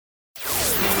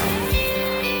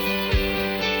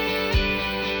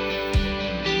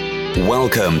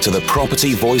Welcome to the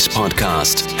Property Voice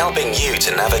Podcast, helping you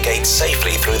to navigate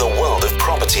safely through the world of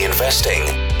property investing.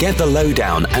 Get the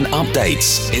lowdown and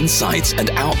updates, insights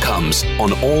and outcomes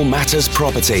on all matters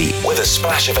property with a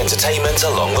splash of entertainment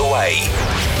along the way.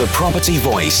 The Property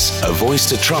Voice, a voice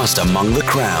to trust among the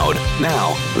crowd.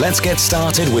 Now, let's get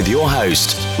started with your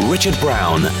host, Richard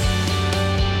Brown.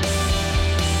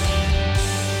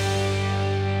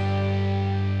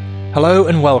 Hello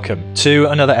and welcome to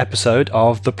another episode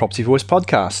of the Property Voice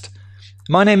Podcast.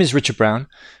 My name is Richard Brown,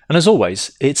 and as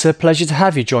always, it's a pleasure to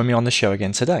have you join me on the show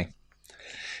again today.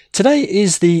 Today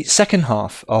is the second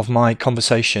half of my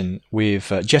conversation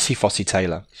with Jessie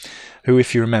Fossey-Taylor, who,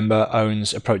 if you remember,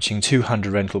 owns approaching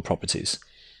 200 rental properties.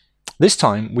 This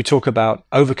time, we talk about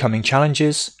overcoming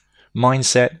challenges,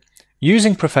 mindset,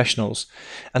 using professionals,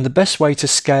 and the best way to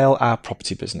scale our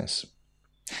property business.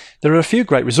 There are a few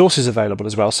great resources available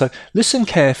as well, so listen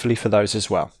carefully for those as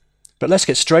well. But let's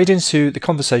get straight into the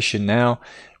conversation now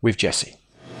with Jessie.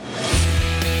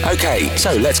 Okay,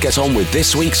 so let's get on with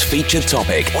this week's featured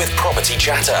topic with Property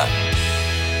Chatter.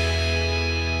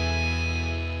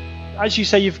 As you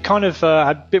say, you've kind of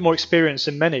had a bit more experience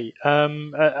than many.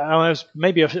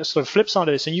 Maybe a sort of flip side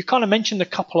of this, and you kind of mentioned a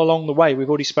couple along the way we've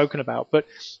already spoken about, but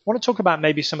I want to talk about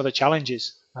maybe some of the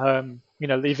challenges that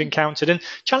you've encountered. And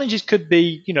challenges could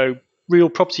be, real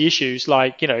property issues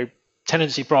like,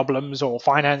 tenancy problems or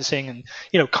financing and,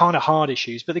 kind of hard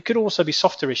issues, but there could also be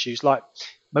softer issues like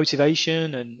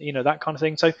motivation and, that kind of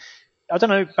thing. So I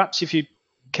don't know, perhaps if you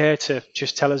care to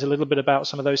just tell us a little bit about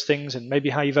some of those things and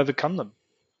maybe how you've overcome them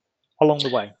along the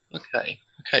way. Okay.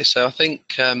 So I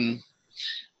think I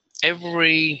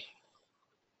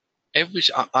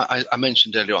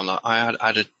mentioned earlier on that I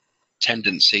had a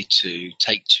tendency to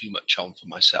take too much on for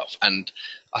myself, and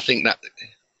I think that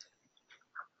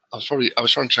I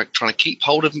was trying to keep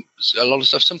hold of a lot of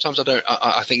stuff. Sometimes I don't.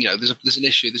 I think there's an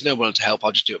issue. There's no one to help.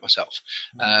 I'll just do it myself,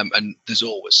 and there's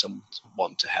always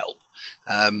someone to help.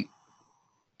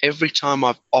 Every time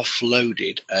I've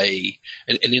offloaded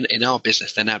in our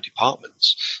business, they're now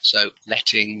departments. So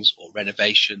lettings or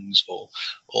renovations or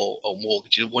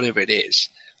mortgages, whatever it is,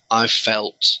 I've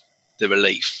felt the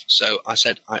relief. So I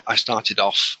said I started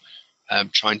off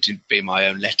trying to be my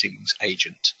own lettings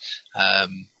agent,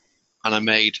 and I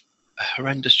made a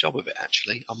horrendous job of it.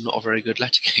 Actually, I'm not a very good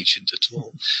letting agent at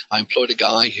all. I employed a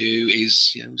guy who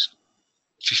is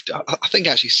 50, I think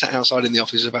actually sat outside in the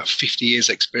office with about 50 years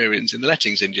experience in the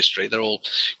lettings industry. They're all,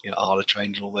 ALA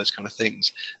trained and all those kind of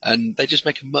things. And they just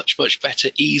make a much, much better,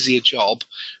 easier job.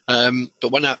 But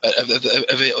when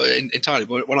entirely,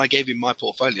 when I gave him my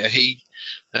portfolio, he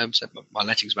said, my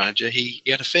lettings manager, he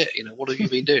had a fit, what have you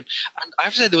been doing? And I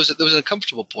have to say there was an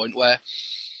uncomfortable point where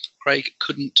Craig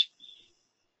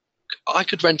I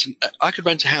could rent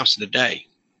a house in a day,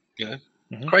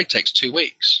 Mm-hmm. Craig takes 2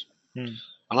 weeks. Mm.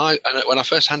 And when I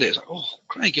first handed it, I was like, "Oh,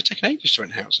 Craig, you're taking ages to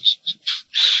rent houses."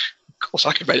 Of course,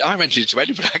 I rented it to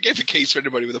anybody. I gave the keys to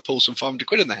anybody with a pulse and 500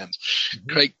 quid in their hands.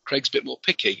 Mm-hmm. Craig's a bit more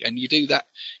picky, and you do that.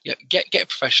 Get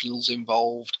professionals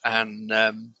involved, and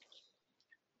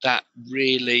that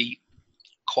really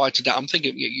quieted down. I'm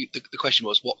thinking the question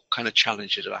was, what kind of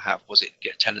challenges did I have? Was it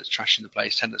tenants trashing the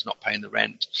place, tenants not paying the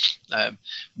rent,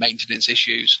 maintenance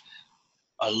issues?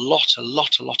 A lot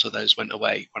of those went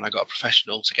away when I got a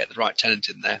professional to get the right tenant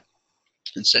in there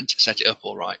and set it up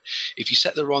all right. If you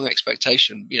set the wrong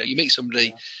expectation, you meet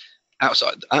somebody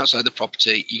outside the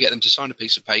property, you get them to sign a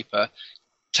piece of paper,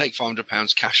 take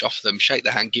 £500 cash off them, shake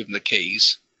their hand, give them the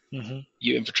keys. Mm-hmm.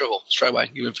 You're in for trouble straight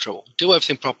away. You're in for trouble. Do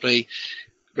everything properly.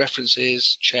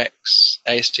 References, checks,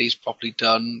 ASTs properly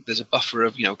done. There's a buffer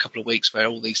of a couple of weeks where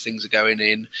all these things are going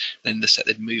in. Then they set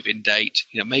the move-in date.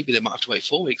 Maybe they might have to wait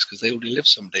 4 weeks because they already live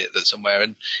somewhere,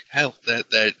 and hell,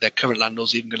 their current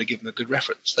landlord's even going to give them a good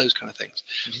reference. Those kind of things.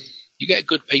 Mm-hmm. You get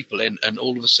good people in, and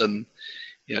all of a sudden,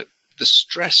 the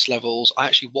stress levels. I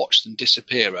actually watched them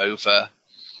disappear over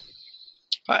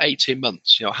about 18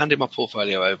 months. I handed my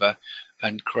portfolio over,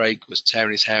 and Craig was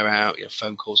tearing his hair out.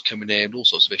 Phone calls coming in, all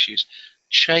sorts of issues.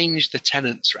 Change the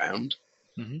tenants round,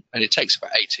 mm-hmm. and it takes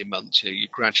about 18 months. You're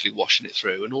gradually washing it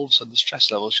through, and all of a sudden the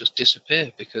stress levels just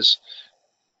disappear because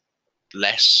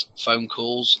less phone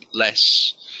calls,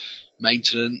 less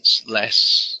maintenance,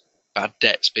 less bad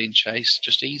debts being chased,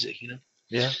 just easy,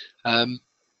 Yeah. And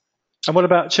what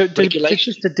about just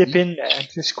to dip in there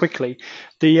just quickly?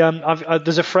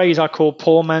 There's a phrase I call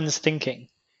poor man's thinking,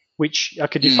 which I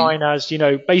could define as,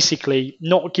 basically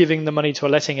not giving the money to a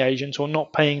letting agent or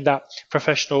not paying that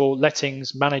professional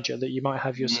lettings manager that you might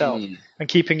have yourself and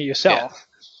keeping it yourself.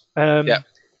 Yeah.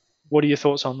 What are your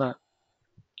thoughts on that?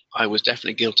 I was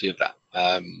definitely guilty of that.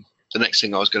 the next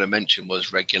thing I was going to mention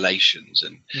was regulations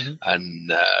and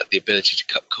the ability to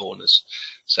cut corners.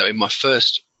 So in my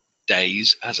first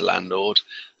days as a landlord,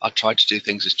 I tried to do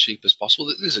things as cheap as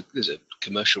possible. There's a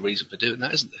commercial reason for doing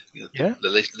that, isn't there? You know, Yeah. The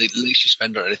least you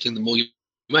spend on anything, the more you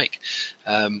make.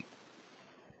 And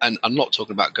I'm not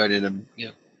talking about going in and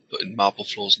putting marble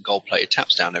floors and gold-plated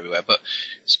taps down everywhere, but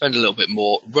spend a little bit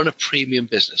more. Run a premium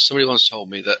business. Somebody once told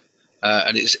me that.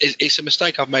 And it's a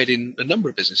mistake I've made in a number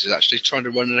of businesses, actually, trying to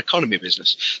run an economy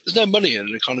business. There's no money in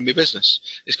an economy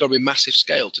business. It's got to be massive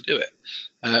scale to do it.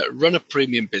 Run a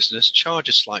premium business, charge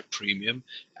a slight premium,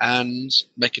 and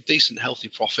make a decent, healthy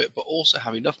profit, but also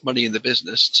have enough money in the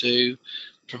business to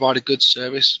provide a good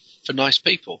service for nice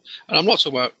people. And I'm not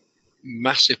talking about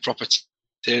massive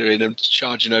profiteering and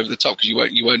charging over the top, because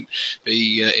you won't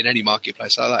be in any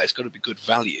marketplace like that. It's got to be good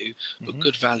value, but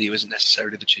good value isn't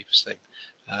necessarily the cheapest thing.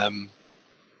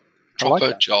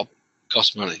 Proper job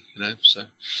costs money, so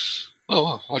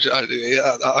I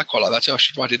quite like that too. I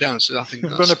should write it down. So I think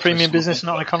you've run a premium business,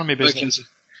 not an economy business.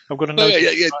 I've got to know.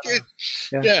 Yeah.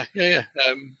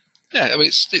 I mean,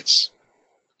 it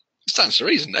stands to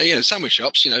reason. Sandwich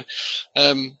shops.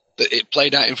 That it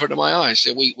played out in front of my eyes.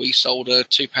 So we sold a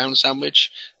 £2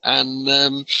 sandwich,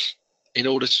 and in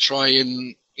order to try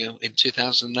and in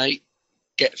 2008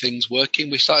 get things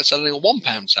working, we started selling a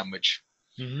 £1 sandwich.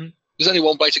 Mm-hmm. There's only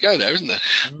one way to go there, isn't there?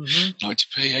 Mm-hmm.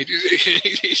 90p,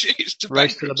 it's to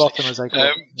race to the bottom, as they call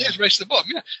it. Yes, race to the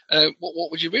bottom. Yeah.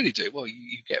 What would you really do? Well,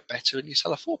 you get better and you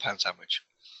sell a £4 sandwich.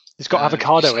 It's got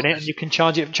avocado in it, and you can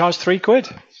charge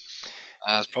 £3.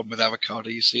 The problem with avocado,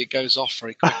 you see, it goes off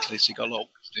very quickly, so you got a lot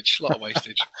of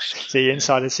wastage. See,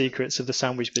 insider secrets of the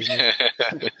sandwich business.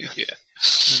 Yeah.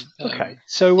 Okay,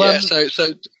 so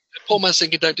so poor man's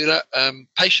thinking, don't do that.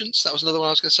 Patience, that was another one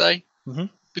I was going to say. Mm-hmm.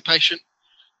 Be patient.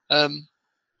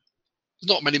 There's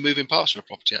not many moving parts for a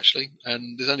property, actually,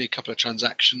 and there's only a couple of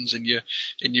transactions in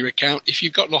your account. If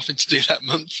you've got nothing to do that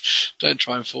month, don't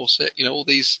try and force it.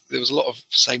 There was a lot of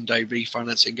same day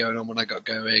refinancing going on when I got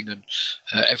going, and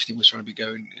everything was trying to be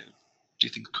going, do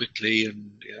things quickly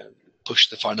and push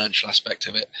the financial aspect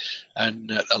of it,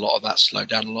 and a lot of that slowed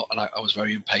down a lot, and I was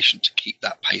very impatient to keep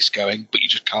that pace going, but you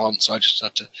just can't. So I just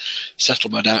had to settle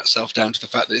myself down to the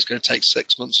fact that it's going to take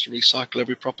 6 months to recycle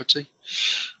every property.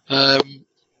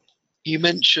 You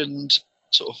mentioned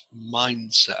sort of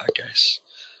mindset, I guess.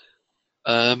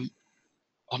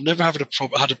 I've never had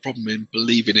a problem in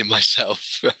believing in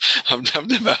myself. I've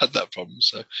never had that problem,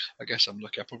 so I guess I'm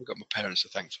lucky. I probably got my parents to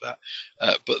thank for that.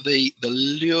 But the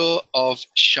lure of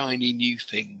shiny new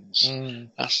things,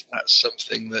 that's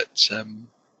something that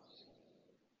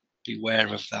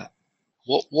beware of that.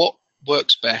 What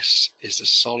works best is the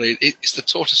solid. It's the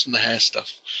tortoise and the hare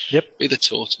stuff. Yep. Be the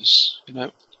tortoise.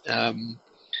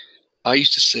 I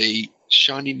used to see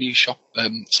shiny new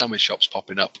sandwich shops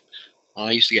popping up.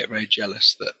 I used to get very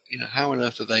jealous that, how on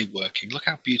earth are they working? Look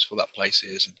how beautiful that place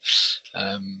is.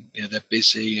 And, they're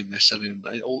busy and they're selling.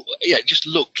 It just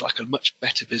looked like a much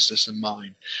better business than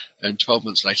mine. And 12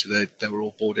 months later, they were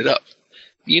all boarded up.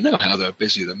 You know how they were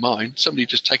busier than mine. Somebody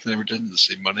just taken their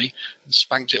redundancy money and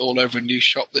spanked it all over a new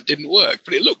shop that didn't work.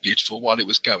 But it looked beautiful while it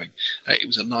was going. It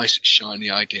was a nice,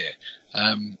 shiny idea.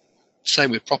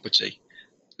 Same with property.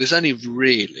 There's only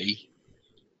really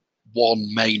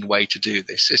one main way to do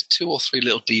this. There's 2 or 3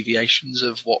 little deviations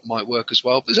of what might work as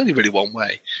well, but there's only really one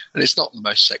way, and it's not the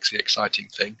most sexy, exciting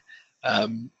thing.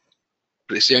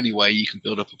 But it's the only way you can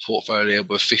build up a portfolio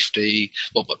of 50,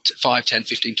 5, 10,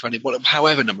 15, 20, whatever,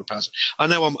 however number of pounds. I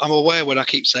know I'm aware when I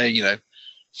keep saying,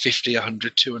 50,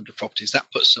 100, 200 properties, that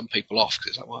puts some people off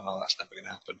because it's like, well, that's never going to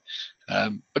happen.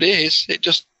 But it is. It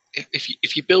just,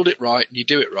 if you build it right and you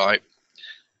do it right,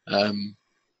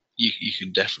 you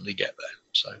can definitely get there.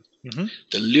 So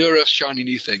the lure of shiny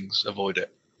new things, avoid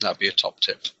it. That'd be a top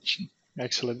tip.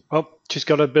 Excellent. Well, just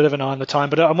got a bit of an eye on the time,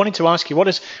 but I wanted to ask you, what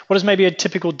does maybe a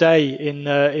typical day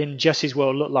in Jesse's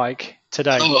world look like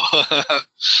today?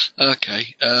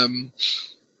 Okay.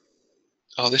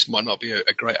 This might not be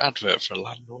a great advert for a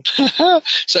landlord.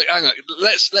 So hang on.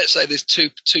 Let's say there's two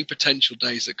potential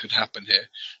days that could happen here.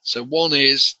 So one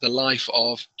is the life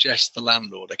of Jess the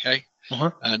landlord. Okay.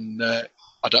 And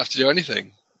I don't have to do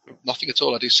anything. Nothing at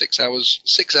all. I do 6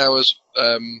 hours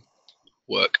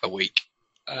work a week,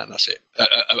 and that's it.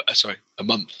 A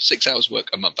month. 6 hours work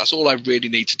a month. That's all I really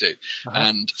need to do.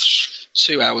 And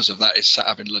 2 hours of that is sat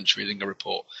having lunch, reading a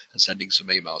report, and sending some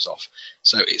emails off.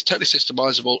 So it's totally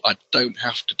systemizable. I don't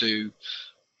have to do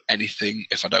anything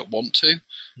if I don't want to.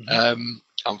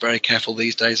 I'm very careful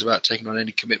these days about taking on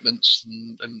any commitments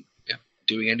and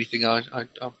doing anything I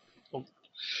want.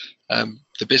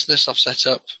 The business I've set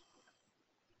up,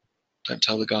 Don't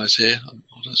tell the guys here. I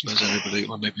don't suppose anybody,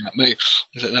 well, maybe not me.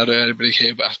 I don't know anybody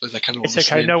here, but I suppose they kind of want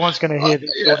It's okay. No one's going to hear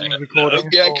this recording.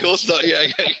 Yeah, of course not. Yeah.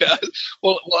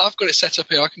 Well, I've got it set up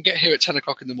here. I can get here at 10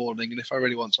 o'clock in the morning, and if I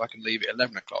really want to, I can leave at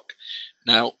 11 o'clock.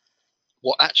 Now,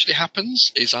 what actually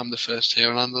happens is I'm the first here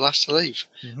and I'm the last to leave.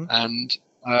 Mm-hmm. And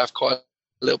I have quite a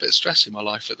little bit of stress in my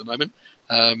life at the moment.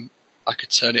 I could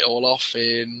turn it all off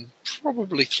in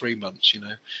probably 3 months,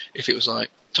 if it was like,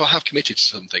 so I have committed to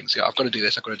some things. Yeah, I've got to do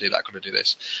this, I've got to do that, I've got to do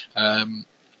this.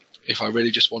 If I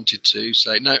really just wanted to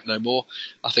say, no more,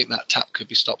 I think that tap could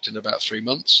be stopped in about 3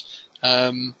 months.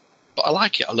 But I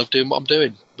like it. I love doing what I'm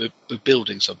doing. We're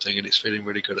building something, and it's feeling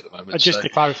really good at the moment. Just to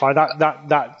clarify,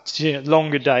 that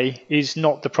longer day is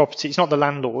not the property. It's not the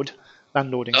landlording.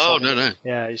 Oh, no.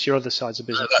 Yeah, it's your other sides of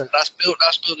business. No, that's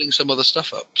building some other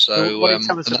stuff up. So what can you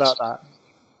tell us about that?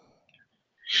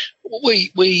 We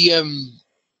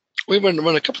run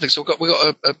a couple of things. So we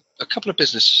got a couple of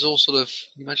businesses, all sort of,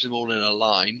 imagine them all in a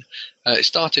line. It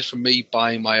started from me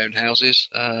buying my own houses.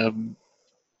 I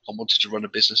wanted to run a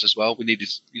business as well. We needed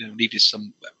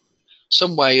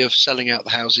some way of selling out the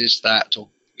houses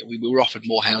we were offered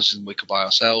more houses than we could buy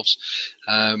ourselves.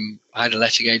 I had a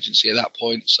letting agency at that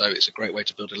point, so it's a great way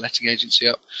to build a letting agency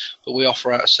up. But we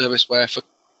offer out a service where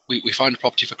we find a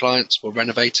property for clients, we'll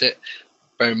renovate it.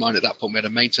 Bear in mind, at that point, we had a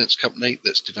maintenance company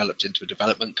that's developed into a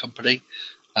development company.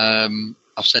 I've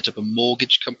set up a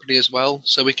mortgage company as well,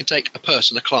 so we can take a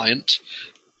person, a client,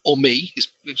 or me.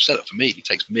 It's set up for me. It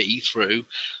takes me through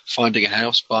finding a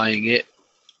house, buying it,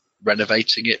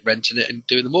 renovating it, renting it, and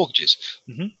doing the mortgages.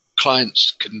 Mm-hmm.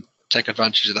 Clients can take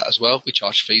advantage of that as well. We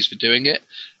charge fees for doing it.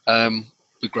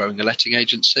 We're growing a letting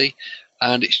agency,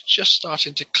 and it's just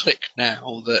starting to click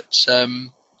now that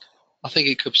I think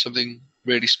it could be something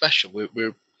really special.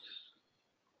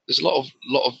 There's a lot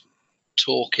of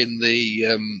talk in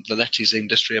the lettings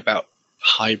industry about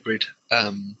hybrid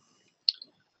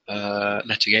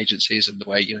letting agencies and the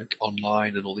way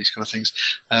online and all these kind of things.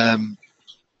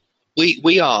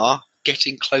 We are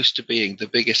getting close to being the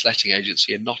biggest letting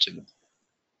agency in Nottingham,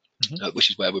 mm-hmm.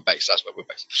 Which is where we're based. That's where we're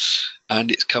based,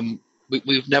 and it's come.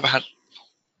 We've never had.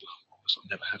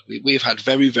 We've had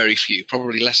very, very few,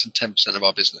 probably less than 10% of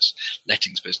our business,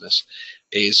 lettings business,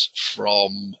 is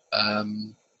from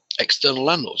external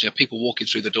landlords. People walking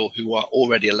through the door who are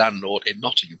already a landlord in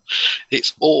Nottingham.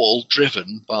 It's all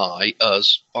driven by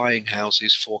us buying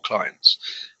houses for clients.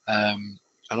 And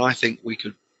I think we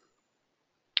could,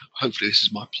 hopefully this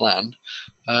is my plan,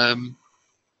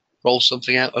 roll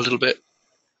something out a little bit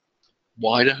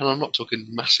wider, and I'm not talking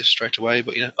massive straight away,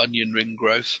 but onion ring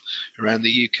growth around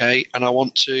the UK. And I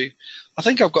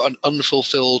think I've got an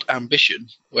unfulfilled ambition.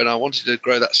 When I wanted to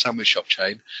grow that sandwich shop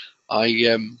chain, I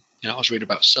was reading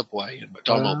about Subway and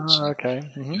McDonald's. Okay.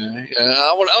 Mm-hmm.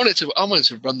 I wanted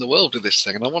to run the world with this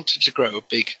thing, and I wanted to grow a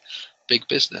big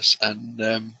business, and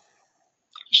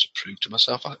just to prove to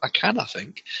myself I can. I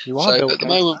think you are. So at the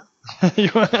moment.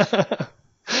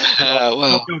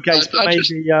 Well, Bill Gates, but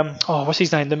maybe what's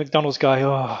his name? The McDonald's guy.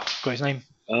 Oh, got his name.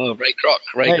 Oh, Ray Kroc.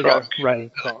 Ray Kroc.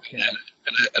 Yeah.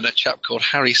 And a chap called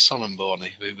Harry Sonnenborn,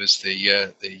 who was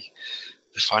the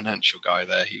financial guy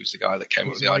there. He was the guy that came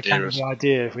up with the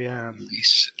idea of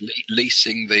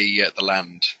leasing the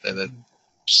land. They're the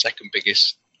second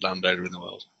biggest landowner in the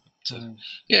world. So,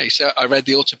 so I read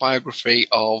the autobiography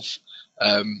of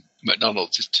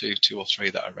McDonald's. There's two or three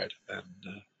that I read,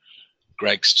 and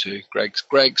Greg's too. Greg's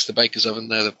the baker's oven.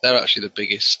 They're actually the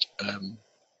biggest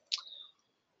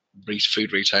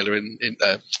food retailer in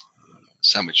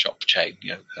sandwich shop chain.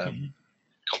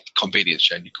 Convenience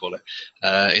chain, you call it,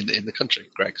 in the country.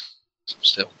 Greg's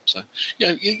still. So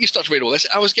you start to read all this.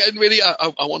 I was getting really.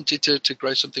 I wanted to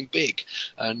grow something big,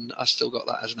 and I still got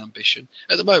that as an ambition.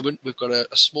 At the moment, we've got a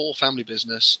small family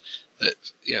business. That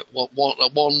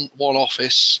one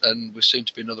office, and we're soon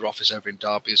to be another office over in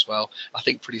Derby as well. I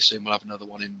think pretty soon we'll have another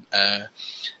one in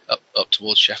up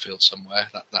towards Sheffield somewhere.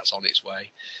 That's on its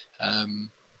way, and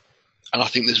I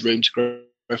think there's room to grow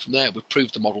from there. We've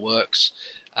proved the model works,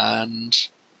 and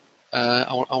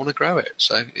I want to grow it.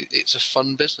 So it's a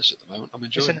fun business at the moment. I'm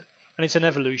enjoying it. And it's an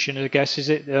evolution, I guess, is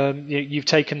it? You've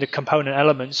taken the component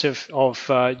elements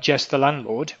of just the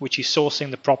landlord, which is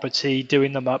sourcing the property,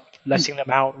 doing them up, letting them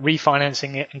out,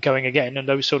 refinancing it, and going again. And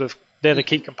those they're the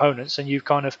key components. And you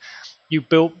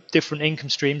built different income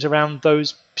streams around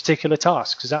those particular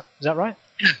tasks. Is that right?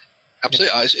 Yeah,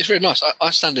 absolutely. Yeah. It's very nice.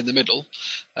 I stand in the middle,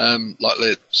 like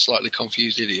the slightly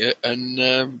confused idiot,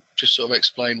 and just sort of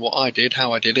explain what I did,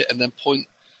 how I did it, and then point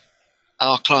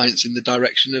our clients in the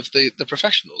direction of the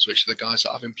professionals, which are the guys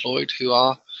that I've employed, who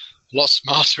are a lot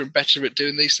smarter and better at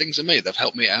doing these things than me. They've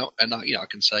helped me out, and I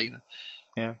can say,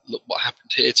 Yeah. Look what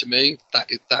happened here to me.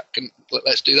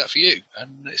 Let's do that for you.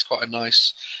 And it's quite a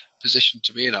nice position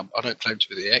to be in. I don't claim to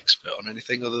be the expert on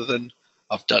anything other than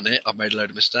I've done it. I've made a load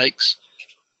of mistakes.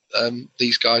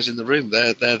 These guys in the room, they're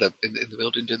in the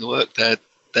building doing the work. They're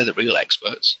the real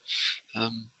experts.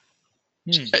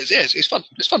 It's fun.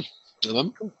 It's fun.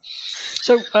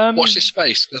 So watch this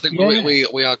space. I think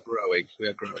we are growing. We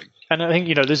are growing. And I think,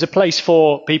 there's a place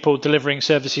for people delivering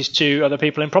services to other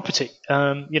people in property.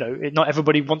 Not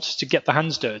everybody wants to get their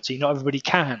hands dirty. Not everybody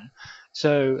can.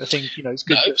 So I think, it's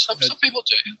good. No, some people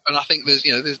do. And I think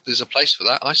there's a place for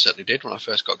that. I certainly did when I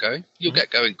first got going. You'll get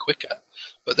going quicker.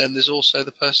 But then there's also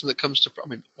the person that comes to,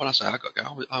 when I say I got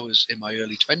going, I was in my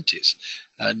early 20s.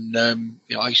 And,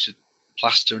 I used to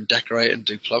plaster and decorate and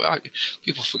do plumbing.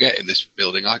 People forget in this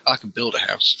building I can build a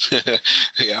house.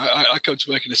 I come to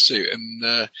work in a suit,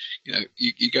 and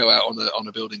you go out on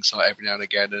a building site every now and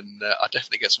again, and I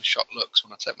definitely get some shocked looks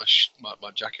when I take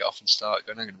my jacket off and start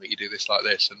going, I'm going to make you do this like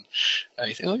this, and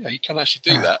you think, oh yeah, you can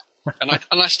actually do that. and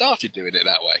I started doing it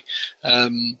that way.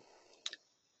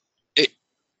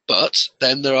 But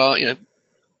then there are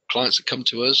clients that come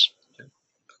to us.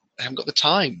 They haven't got the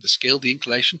time, the skill, the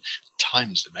inclination.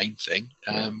 Time's the main thing.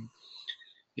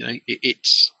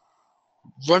 It's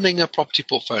running a property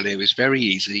portfolio is very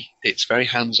easy. It's very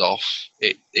hands off.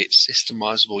 It's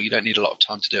systemizable. You don't need a lot of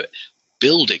time to do it.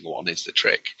 Building one is the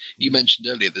trick. You mentioned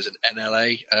earlier there's an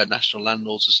NLA, National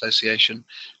Landlords Association,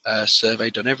 survey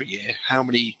done every year. How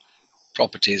many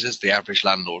properties has the average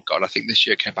landlord got? I think this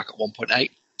year it came back at 1.8.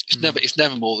 It's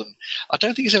never more than. I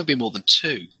don't think it's ever been more than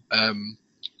 2.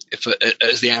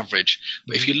 As the average.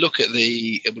 But if you look at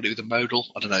the modal,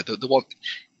 I don't know, the one,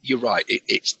 you're right,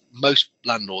 it's most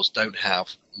landlords don't have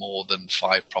more than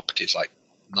 5 properties, like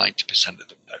 90% of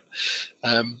them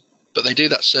don't. But they do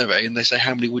that survey and they say,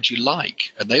 how many would you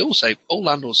like? And they all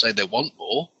landlords say they want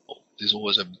more. There's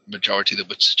always a majority that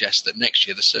would suggest that next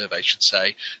year the survey should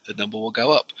say the number will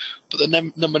go up. But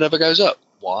the number never goes up.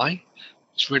 Why?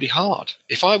 It's really hard.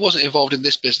 If I wasn't involved in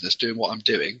this business doing what I'm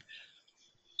doing,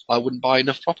 I wouldn't buy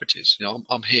enough properties.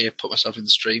 I'm here, put myself in the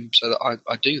stream so that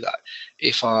I do that.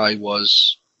 If I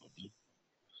was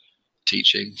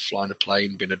teaching, flying a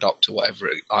plane, being a doctor, whatever,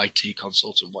 IT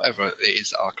consultant, whatever it is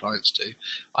that our clients do,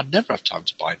 I'd never have time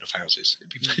to buy enough houses.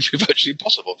 It'd be virtually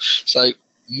impossible. So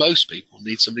most people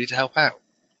need somebody to help out.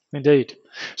 Indeed.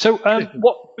 So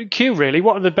what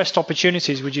are the best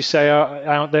opportunities would you say are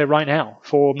out there right now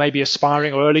for maybe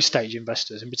aspiring or early stage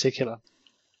investors in particular?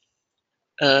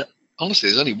 Honestly,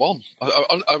 there's only one.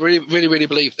 I really, really, really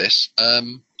believe this.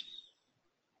 It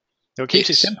keeps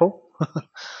it simple.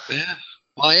 Yeah,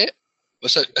 buy it.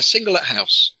 So a single-let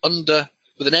house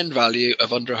with an end value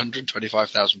of under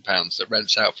 £125,000 that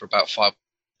rents out for about £500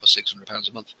 or £600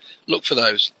 a month. Look for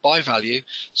those. Buy value.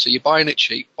 So you're buying it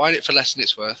cheap, buying it for less than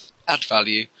it's worth. Add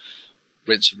value,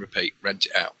 rinse and repeat, rent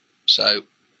it out. So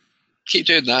keep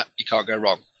doing that. You can't go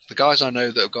wrong. The guys I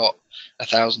know that have got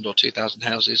 1,000 or 2,000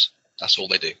 houses, that's all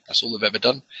they do. That's all they've ever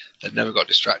done. They've never got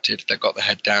distracted. They've got their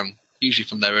head down, usually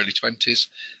from their early 20s.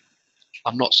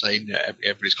 I'm not saying that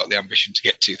everybody's got the ambition to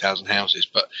get 2,000 houses,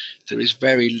 but there is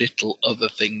very little other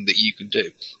thing that you can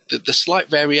do. The slight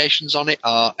variations on it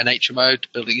are an HMO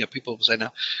building. People will say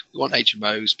now we want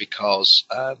HMOs because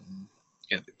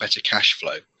better cash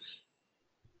flow.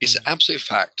 It's an absolute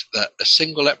fact that a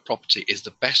single-let property is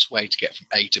the best way to get from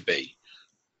A to B.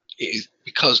 It is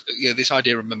because this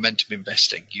idea of momentum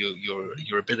investing,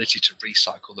 your ability to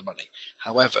recycle the money.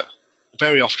 However,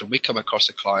 very often we come across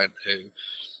a client who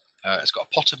has got a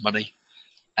pot of money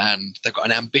and they've got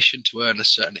an ambition to earn a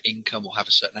certain income or have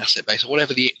a certain asset base or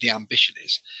whatever the ambition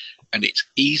is, and it's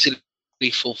easily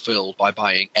fulfilled by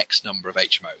buying X number of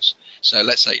HMOs. So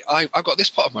let's say I've got this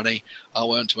pot of money, I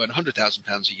want to earn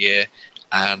 £100,000 a year,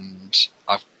 and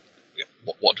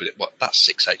that's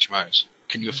 6 HMOs.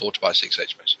 Can you afford to buy 6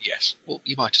 HMOs? Yes. Well,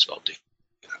 you might as well do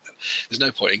that then. There's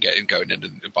no point in going in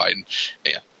and buying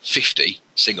 50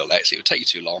 single lets. It would take you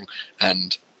too long,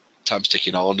 and time's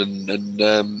ticking on, and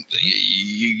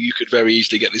you could very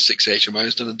easily get these 6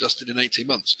 HMOs done and dusted in 18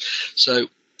 months. So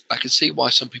I can see why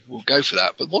some people will go for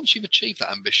that. But once you've achieved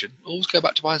that ambition, always go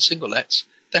back to buying single lets.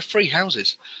 They're free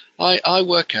houses. I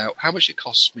work out how much it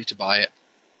costs me to buy it,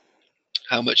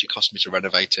 how much it costs me to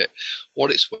renovate it,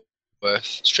 what it's worth,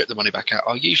 strip the money back out.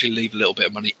 I'll usually leave a little bit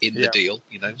of money in the deal,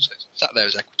 so it's sat there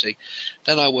as equity.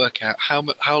 Then I work out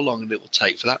how long it will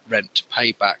take for that rent to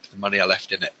pay back the money I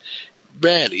left in it.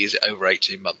 Rarely is it over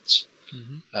 18 months.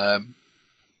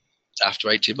 After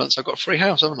 18 months, I've got a free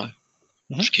house, haven't I?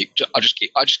 I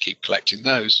just keep collecting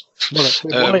those.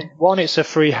 Well, one, it's a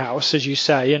free house, as you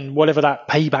say, and whatever that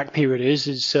payback period is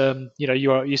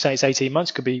you say it's 18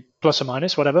 months, could be plus or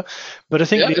minus, whatever. But I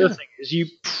think the other thing is you're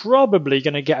probably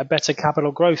going to get a better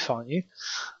capital growth, aren't you?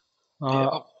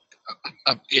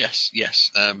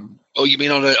 Yes. Oh, you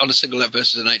mean on a single let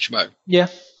versus an HMO? Yeah.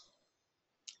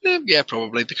 Yeah,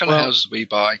 probably. The kind of houses we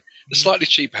buy, the slightly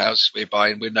cheaper houses we buy,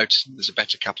 and we're noticing there's a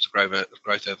better capital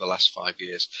growth over the last 5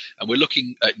 years. And we're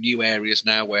looking at new areas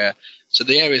now so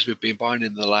the areas we've been buying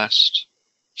in the last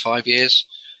 5 years,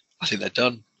 I think they're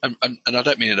done. And I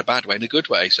don't mean in a bad way, in a good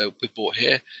way. So we've bought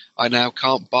here. I now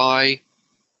can't buy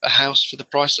a house for the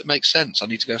price that makes sense. I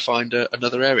need to go find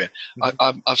another area.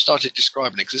 I've started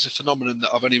describing it because it's a phenomenon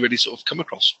that I've only really sort of come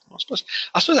across. I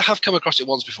suppose I have come across it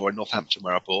once before in Northampton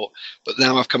where I bought, but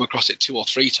now I've come across it 2 or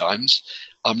 3 times.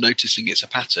 I'm noticing it's a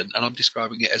pattern, and I'm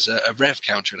describing it as a rev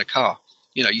counter in a car.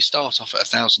 You know, you start off at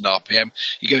 1,000 RPM,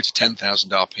 you go to 10,000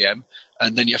 RPM,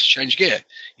 and then you have to change gear.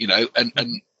 You know,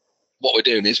 and what we're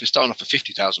doing is we're starting off at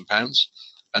 £50,000,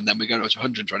 and then we're going up to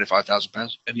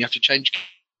 £125,000, and you have to change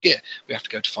gear. We have to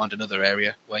go to find another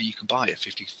area where you can buy a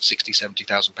 50, 60,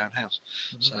 70,000 pound house.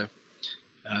 So,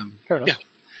 fair enough. Yeah.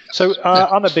 So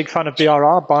I'm a big fan of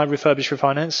BRR, buy, refurbish,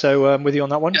 refinance. So I'm with you on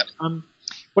that one. Yeah.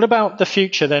 What about the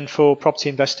future then for property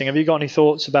investing? Have you got any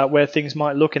thoughts about where things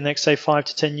might look in the next, say, 5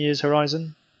 to 10 years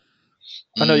horizon?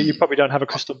 I know you probably don't have a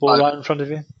crystal ball right in front of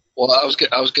you. Well, I was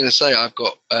going to say I've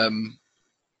got no.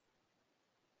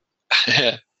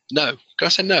 Can I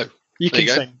say no? You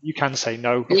can say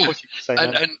no. Of course you can say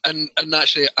no. And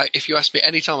actually, if you ask me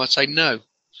any time, I'd say no,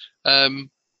 on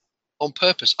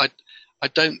purpose. I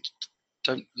don't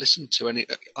listen to any.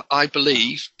 I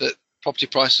believe that property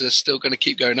prices are still going to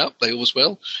keep going up. They always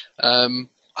will. I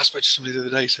spoke to somebody the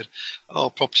other day who said, "Oh,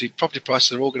 property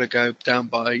prices are all going to go down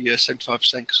by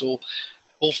 75% because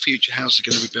all future houses are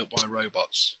going to be built by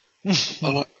robots."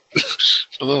 I'm like,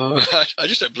 I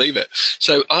just don't believe it.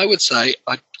 So I would say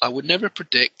I would never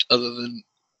predict, other than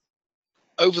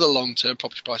over the long term,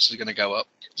 property prices are going to go up.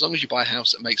 As long as you buy a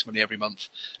house that makes money every month,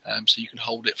 so you can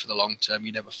hold it for the long term,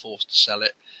 you're never forced to sell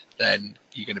it, then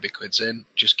you're going to be quids in.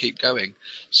 Just keep going.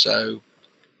 So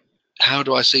how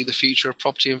do I see the future of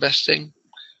property investing?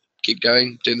 Keep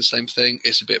going, doing the same thing.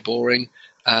 It's a bit boring.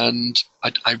 And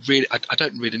I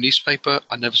don't read a newspaper.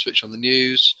 I never switch on the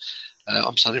news.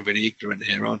 I'm sounding really ignorant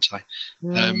here, aren't I?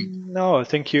 No, I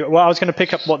think you. Well, I was going to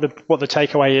pick up what the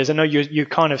takeaway is. I know you're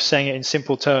kind of saying it in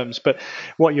simple terms, but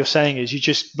what you're saying is you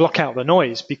just block out the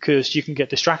noise because you can get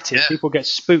distracted. Yeah. People get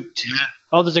spooked. Yeah.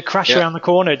 Oh, there's a crash around the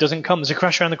corner. It doesn't come. There's a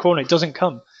crash around the corner. It doesn't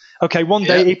come. Okay, one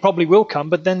day it probably will come,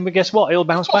 but then guess what? It'll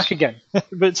bounce back again.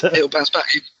 But it'll bounce back.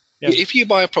 If you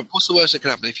buy a property, what's the worst that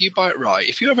can happen? If you buy it right,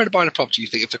 if you're ever buying a property, you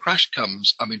think if the crash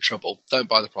comes, I'm in trouble. Don't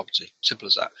buy the property. Simple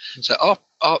as that. So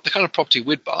the kind of property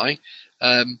we'd buy,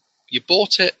 you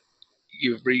bought it,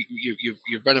 you've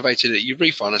renovated it, you've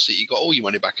refinanced it, you got all your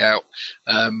money back out.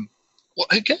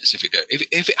 Who cares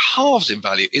if it halves in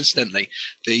value instantly?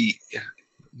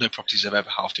 No properties have ever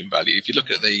halved in value. If you look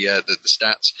at the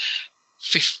stats,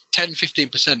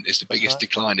 10-15% is the biggest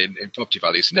decline in property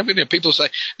values. And people say,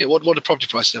 what do property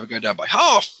prices ever go down by?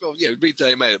 Half. Well, read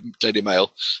Daily Mail,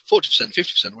 40%,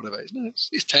 50%, whatever it is. No, it's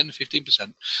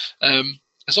 10-15%.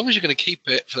 As long as you're going to keep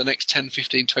it for the next 10,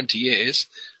 15, 20 years,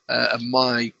 and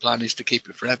my plan is to keep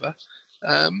it forever,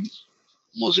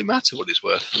 what does it matter what it's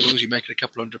worth? As long as you're making a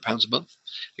couple £100 a month,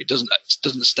 it doesn't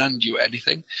stand you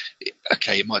anything.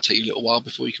 It might take you a little while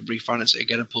before you can refinance it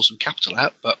again and pull some capital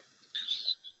out, but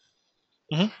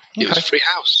it was a free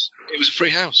house. It was a free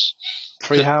house.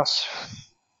 Free house.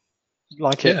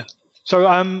 Like it. Yeah. So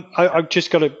I've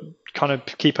just got to kind of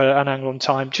keep an angle on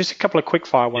time. Just a couple of quick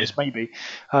fire ones, maybe.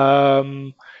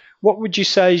 What would you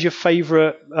say is your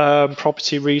favorite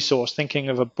property resource? Thinking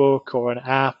of a book or an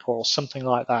app or something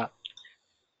like that.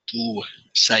 Ooh,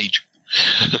 Sage.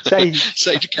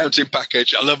 Sage accounting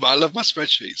package. I love my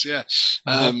spreadsheets. Yeah.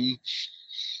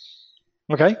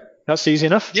 Okay. That's easy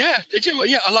enough. Yeah,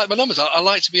 I like my numbers. I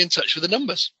like to be in touch with the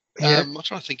numbers. I'm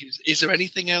trying to think, is there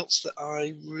anything else that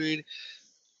I really...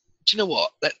 Do you know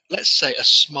what? Let's say a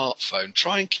smartphone.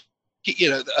 Try and,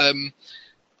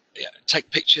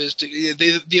 take pictures.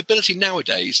 The ability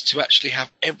nowadays to actually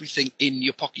have everything in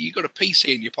your pocket. You've got a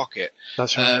PC in your pocket.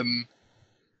 That's right.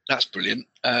 That's brilliant.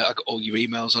 I got all your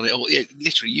emails on it.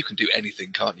 Literally, you can do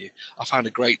anything, can't you? I found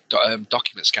a great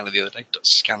document scanner the other day.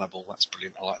 Scannable. That's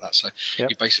brilliant. I like that. So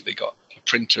you basically got a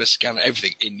printer, a scanner,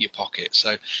 everything in your pocket.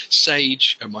 So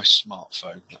Sage and my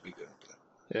smartphone. That'd be good.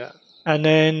 Yeah. And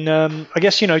then I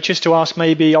guess just to ask,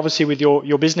 maybe obviously with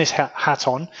your business hat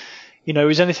on,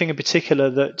 is anything in particular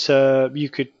that you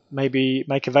could maybe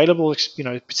make available,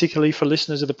 particularly for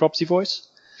listeners of the Property Voice?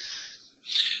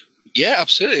 Yeah,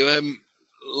 absolutely.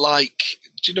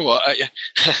 Do you know what?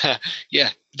 Yeah,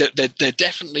 there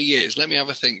definitely is. Let me have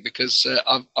a think, because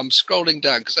I'm scrolling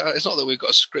down, because it's not that we've got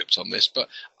a script on this, but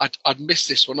I'd missed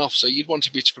this one off. So you'd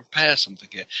want me to prepare something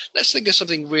here. Let's think of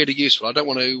something really useful. I don't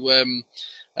want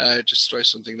to just throw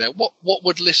something there. What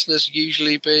would listeners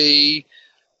usually be?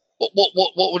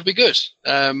 What would be good?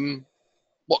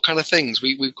 What kind of things?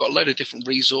 We've got a load of different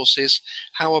resources.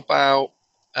 How about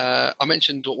I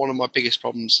mentioned one of my biggest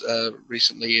problems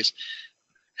recently is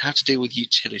how to deal with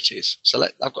utilities. So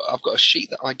I've got a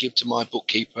sheet that I give to my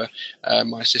bookkeeper,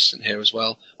 my assistant here as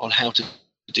well, on how to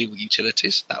deal with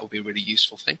utilities. That would be a really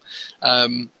useful thing.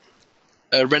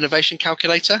 A renovation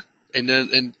calculator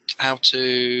in how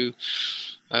to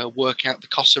work out the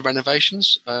cost of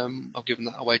renovations. I've given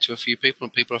that away to a few people,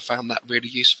 and people have found that really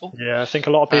useful. Yeah, I think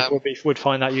a lot of people would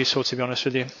find that useful, to be honest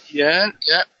with you. Yeah.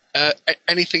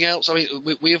 Anything else? I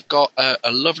mean, we have got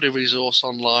a lovely resource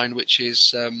online, which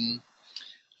is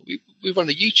we run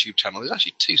a YouTube channel. There's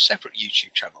actually two separate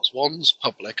YouTube channels. One's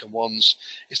public and one's,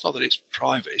 it's not that it's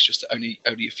private, it's just that only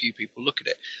a few people look at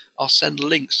it. I'll send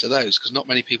links to those, because not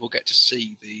many people get to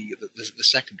see the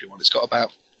secondary one. It's got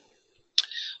about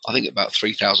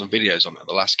 3,000 videos on it at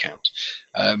the last count.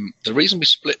 The reason we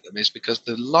split them is because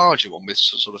the larger one with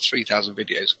sort of 3,000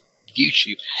 videos,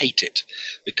 YouTube hate it,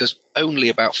 because only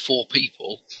about 4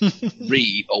 people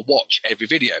read or watch every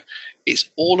video.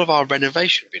 It's all of our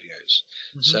renovation videos.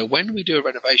 Mm-hmm. So when we do a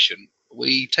renovation,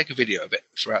 we take a video of it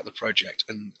throughout the project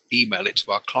and email it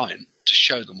to our client to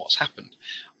show them what's happened.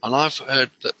 And I've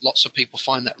heard that lots of people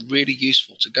find that really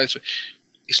useful to go through.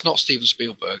 It's not Steven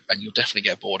Spielberg, and you'll definitely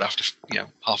get bored after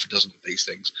half a dozen of these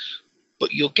things,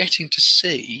 but you're getting to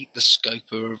see the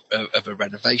scope of a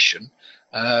renovation.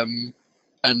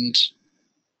 And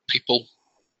people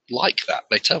like that.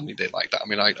 They tell me they like that. I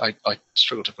mean, I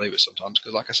struggle to believe it sometimes,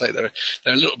 because, like I say, they're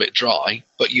a little bit dry,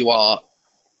 but you are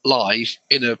live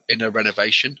in a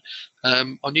renovation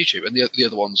on YouTube. And the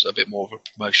other one's a bit more of a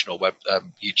promotional web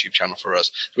YouTube channel for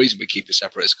us. The reason we keep it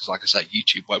separate is because, like I say,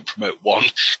 YouTube won't promote one,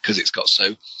 because it's got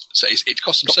it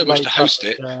costs them so much to host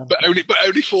it, but only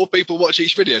 4 people watch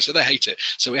each video, so they hate it.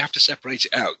 So we have to separate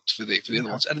it out for the other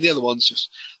ones. And the other one's just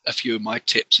a few of my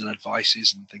tips and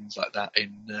advices and things like that.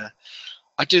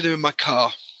 I do them in my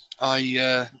car.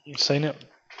 You've seen it.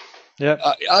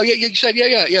 Yeah. You said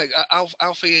yeah.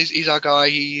 Alfie is our guy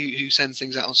who sends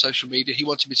things out on social media. He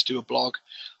wanted me to do a blog.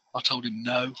 I told him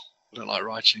no. I don't like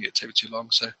writing, it takes too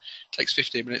long. So it takes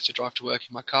 15 minutes to drive to work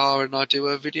in my car, and I do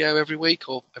a video every week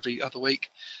or every other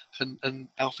week, and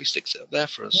Alfie sticks it up there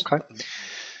for us. Okay.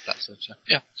 That's it. So,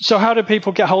 yeah. So how do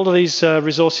people get hold of these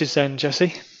resources then,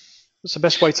 Jesse? What's the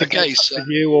best way to get in touch with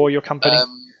you or your company?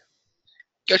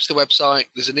 Go to the website.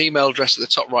 There's an email address at the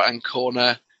top right-hand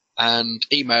corner, and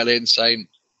email in saying,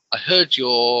 I heard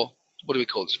your, what do we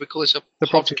call this? We call this a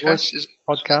podcast?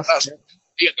 Podcast.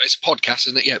 Yeah, it's a podcast,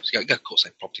 isn't it? Yeah, of course,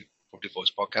 Property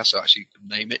Voice Podcast, so actually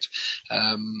name it.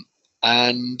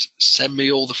 And send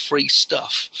me all the free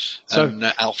stuff. And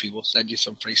Alfie will send you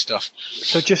some free stuff.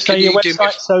 So just say your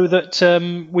website so that so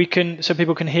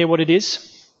people can hear what it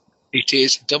is. It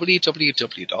is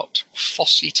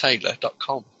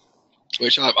www.fosseytaylor.com.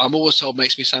 Which I'm always told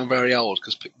makes me sound very old,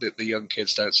 because the young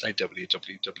kids don't say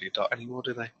www. anymore,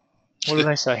 do they? What do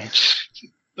they say?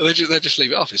 They just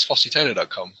leave it off. It's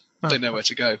fosseytaylor.com. Oh. They know where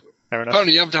to go. Fair enough.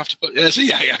 Apparently, you haven't had to put you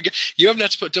haven't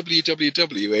had to put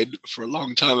www in for a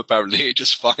long time. Apparently, it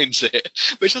just finds it,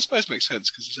 which I suppose makes sense,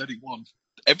 because there's only one.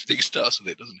 Everything starts with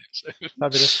it, doesn't it? So,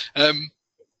 fabulous. Go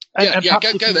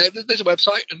there. There's a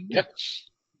website, and yeah.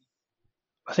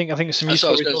 I think there's some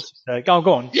useful resources there. Go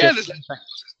on. Yeah,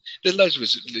 there's loads of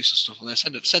loose stuff on there.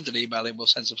 Send an email in. We'll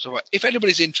send some stuff. If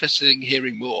anybody's interested in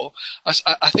hearing more,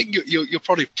 I think you're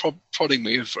probably prodding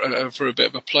me for a bit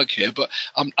of a plug here, but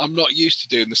I'm not used to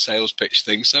doing the sales pitch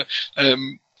thing. So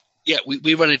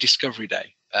we run a discovery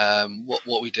day.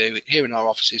 What we do here in our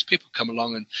offices, people come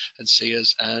along and see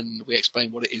us, and we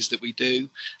explain what it is that we do.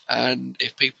 And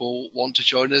if people want to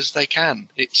join us, they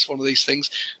can. It's one of these things.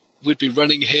 We'd be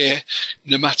running here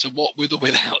no matter what, with or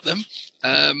without them.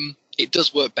 It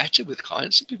does work better with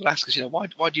clients. Some people ask us, why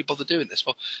do you bother doing this?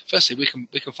 Well, firstly, we can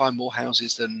find more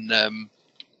houses than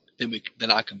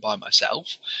I can buy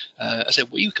myself. I said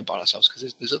we can buy ourselves,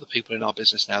 because there's other people in our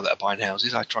business now that are buying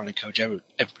houses. I try and encourage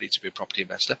everybody to be a property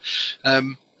investor.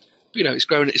 It's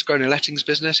growing a lettings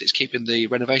business. It's keeping the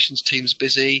renovations teams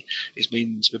busy. It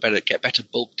means we get better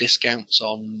bulk discounts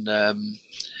on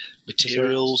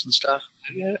materials and stuff.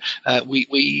 Yeah.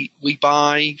 We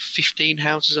buy 15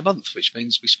 houses a month, which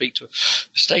means we speak to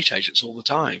estate agents all the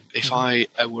time. If I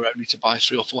were only to buy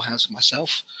 3 or 4 houses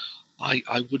myself, I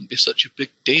wouldn't be such a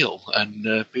big deal.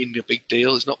 And being a big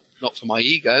deal is not for my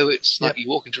ego. It's like you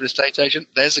walk into an estate agent,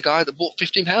 there's a guy that bought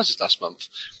 15 houses last month.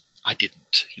 I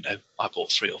didn't, I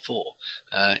bought 3 or 4.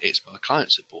 It's my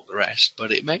clients that bought the rest,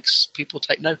 but it makes people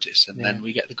take notice, and then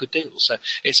we get the good deals. So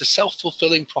it's a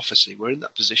self-fulfilling prophecy. We're in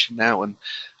that position now, and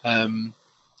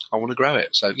I want to grow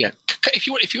it. So if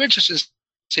you're interested in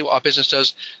see what our business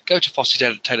does, go to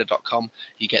fosseytaylor.com.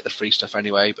 You get the free stuff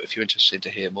anyway, but if you're interested to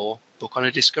hear more, book on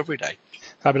a discovery day.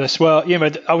 Fabulous. Well,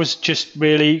 I was just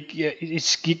really,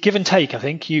 it's give and take. I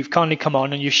think you've kindly come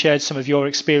on and you shared some of your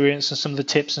experience and some of the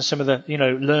tips and some of the,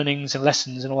 learnings and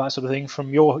lessons and all that sort of thing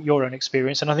from your own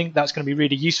experience. And I think that's going to be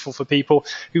really useful for people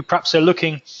who perhaps are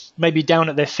looking maybe down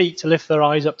at their feet to lift their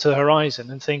eyes up to the horizon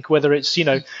and think whether it's,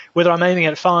 whether I'm aiming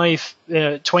at 5,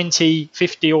 20,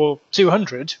 50 or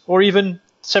 200 or even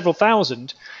several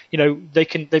thousand,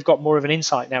 they've got more of an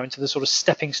insight now into the sort of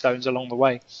stepping stones along the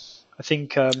way. I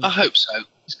think I hope so.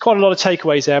 There's quite a lot of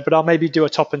takeaways there, but I'll maybe do a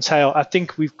top and tail. I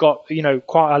think we've got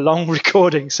quite a long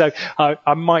recording, so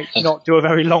I might not do a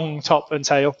very long top and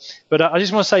tail. But I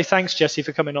just want to say thanks, Jesse,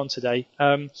 for coming on today.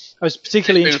 I was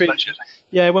particularly intrigued.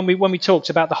 When we talked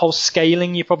about the whole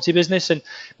scaling your property business, and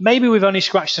maybe we've only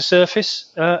scratched the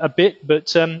surface a bit,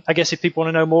 but I guess if people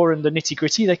want to know more in the nitty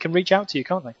gritty, they can reach out to you,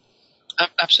 can't they?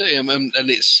 Absolutely, and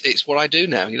it's what I do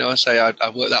now. I say I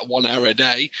work that 1 hour a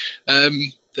day.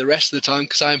 The rest of the time,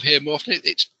 because I'm here more often,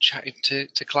 it's chatting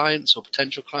to clients or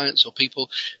potential clients or people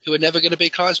who are never going to be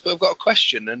clients but have got a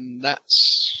question, and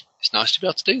it's nice to be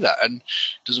able to do that. And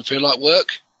it doesn't feel like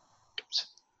work.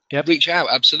 Reach out,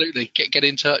 absolutely. Get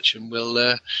in touch, and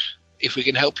we'll if we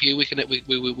can help you, we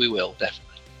will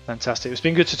definitely. Fantastic. It's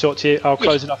been good to talk to you. I'll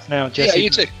close it off now, Jesse. Yeah, you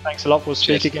too. Thanks a lot. We'll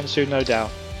speak again soon, no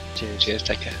doubt. Cheers. Cheers.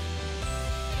 Take care.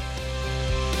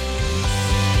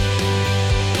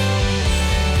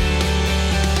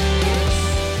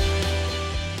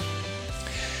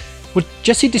 Well,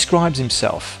 Jesse describes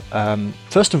himself,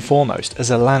 first and foremost, as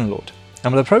a landlord,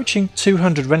 and with approaching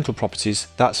 200 rental properties,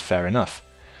 that's fair enough.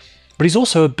 But he's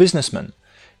also a businessman,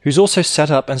 who's also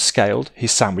set up and scaled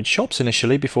his sandwich shops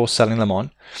initially before selling them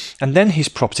on, and then his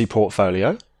property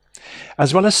portfolio,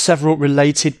 as well as several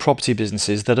related property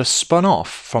businesses that have spun off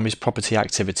from his property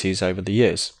activities over the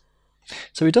years.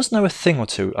 So he does know a thing or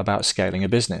two about scaling a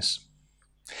business.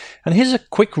 And here's a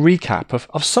quick recap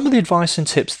of some of the advice and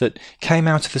tips that came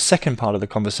out of the second part of the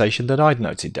conversation that I'd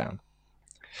noted down.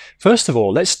 First of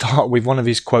all, let's start with one of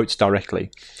his quotes directly.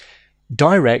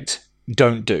 Direct,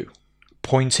 don't do.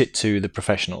 Point it to the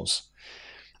professionals.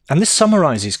 And this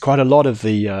summarizes quite a lot of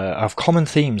the of common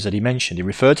themes that he mentioned. He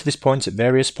referred to this point at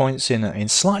various points in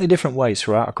slightly different ways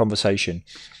throughout our conversation.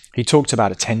 He talked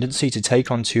about a tendency to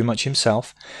take on too much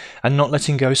himself and not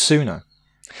letting go sooner.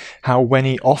 How when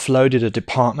he offloaded a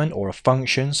department or a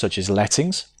function such as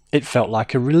lettings, it felt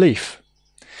like a relief.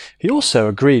 He also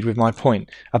agreed with my point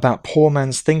about poor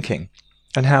man's thinking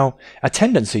and how a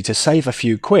tendency to save a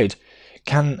few quid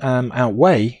can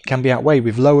be outweighed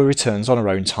with lower returns on our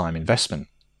own time investment.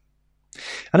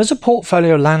 And as a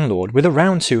portfolio landlord with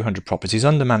around 200 properties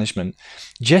under management,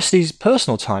 Jesse's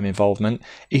personal time involvement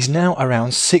is now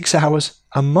around 6 hours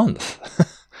a month.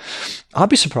 I'd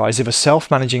be surprised if a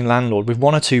self-managing landlord with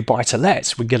 1 or 2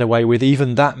 buy-to-lets would get away with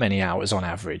even that many hours on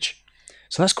average.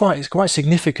 So it's quite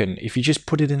significant if you just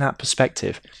put it in that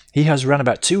perspective. He has around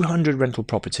about 200 rental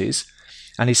properties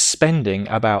and is spending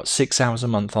about 6 hours a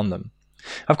month on them.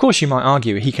 Of course, you might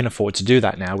argue he can afford to do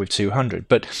that now with 200,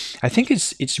 but I think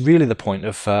it's really the point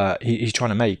of he's trying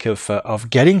to make of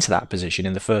getting to that position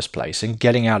in the first place and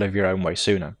getting out of your own way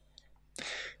sooner.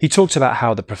 He talked about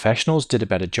how the professionals did a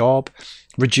better job,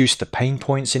 reduced the pain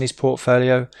points in his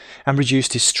portfolio, and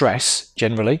reduced his stress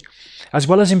generally, as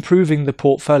well as improving the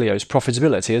portfolio's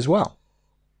profitability as well.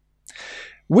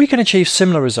 We can achieve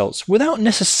similar results without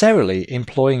necessarily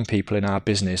employing people in our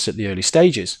business at the early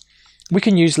stages. We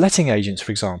can use letting agents,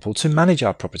 for example, to manage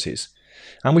our properties.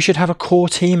 And we should have a core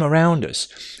team around us,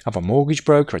 of a mortgage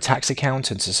broker, a tax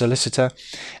accountant, a solicitor,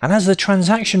 and as the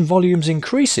transaction volumes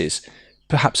increases,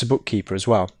 perhaps a bookkeeper as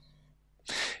well.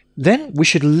 Then we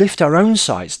should lift our own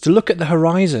sights to look at the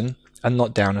horizon and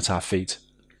not down at our feet.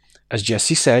 As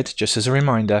Jesse said, just as a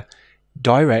reminder,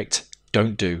 direct,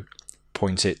 don't do.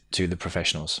 Point it to the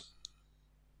professionals.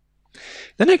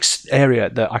 The next area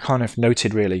that I kind of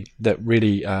noted that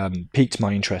really piqued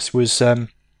my interest was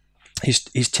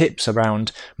his tips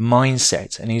around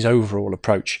mindset and his overall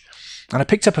approach. And I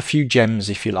picked up a few gems,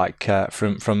 if you like,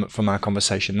 from our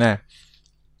conversation there.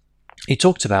 He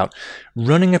talked about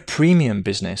running a premium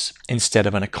business instead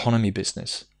of an economy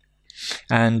business.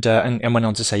 And went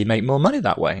on to say you make more money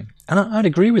that way. And I'd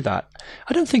agree with that.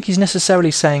 I don't think he's necessarily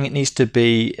saying it needs to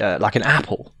be like an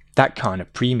Apple, that kind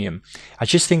of premium. I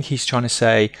just think he's trying to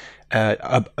say,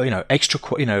 extra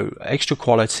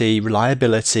quality,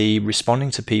 reliability, responding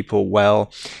to people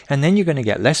well, and then you're going to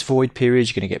get less void periods.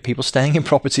 You're going to get people staying in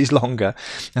properties longer,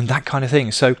 and that kind of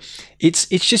thing. So it's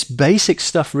just basic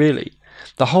stuff, really.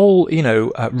 The whole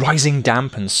rising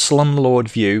damp and slumlord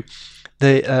view.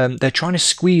 They're trying to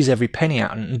squeeze every penny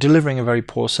out and delivering a very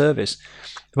poor service.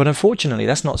 But unfortunately,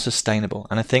 that's not sustainable.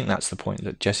 And I think that's the point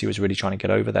that Jesse was really trying to get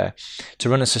over there. To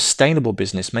run a sustainable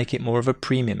business, make it more of a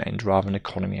premium end rather than an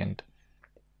economy end.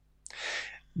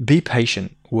 Be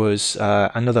patient was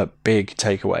another big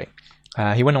takeaway.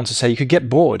 He went on to say you could get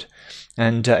bored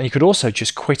and you could also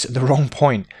just quit at the wrong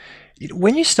point.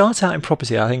 When you start out in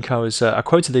property, I think I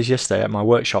quoted this yesterday at my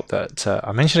workshop that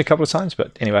I mentioned a couple of times,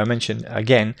 but anyway, I mentioned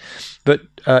again, but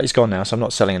it's gone now, so I'm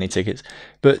not selling any tickets.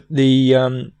 But what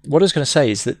I was going to say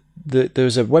is that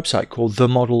there's a website called The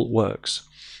Model Works,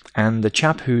 and the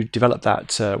chap who developed that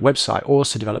website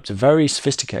also developed a very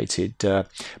sophisticated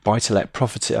buy-to-let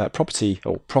property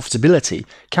or profitability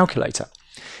calculator,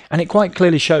 and it quite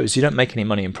clearly shows you don't make any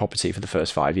money in property for the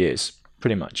first 5 years,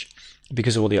 pretty much,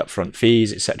 because of all the upfront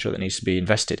fees, etc., that needs to be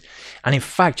invested. And in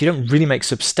fact, you don't really make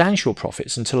substantial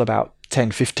profits until about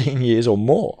 10, 15 years or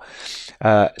more.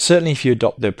 Certainly if you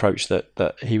adopt the approach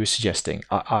that he was suggesting.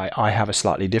 I have a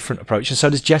slightly different approach, and so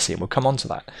does Jesse, and we'll come on to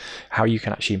that, how you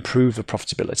can actually improve the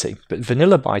profitability. But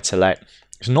vanilla buy-to-let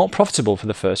is not profitable for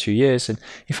the first few years, and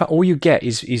in fact all you get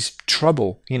is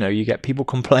trouble. You get people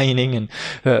complaining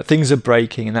and things are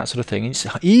breaking and that sort of thing. It's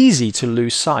easy to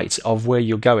lose sight of where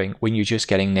you're going when you're just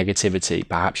getting negativity.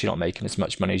 Perhaps you're not making as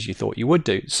much money as you thought you would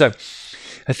do. So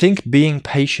I think being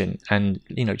patient and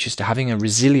just having a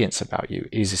resilience about you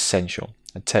is essential.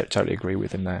 I totally agree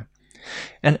with him there.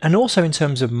 And also in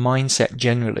terms of mindset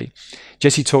generally,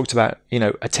 Jesse talked about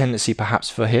a tendency perhaps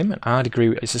for him, and I'd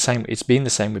agree. It's the same. It's been the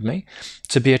same with me,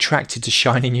 to be attracted to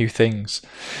shiny new things,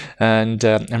 and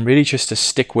really just to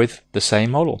stick with the same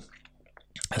model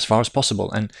as far as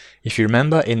possible. And if you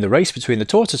remember, in the race between the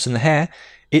tortoise and the hare,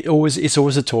 it's always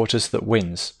the tortoise that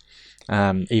wins,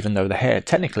 even though the hare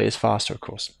technically is faster, of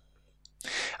course.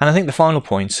 And I think the final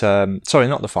point, not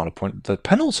the final point, the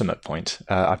penultimate point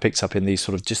I picked up in these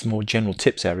sort of just more general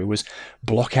tips area was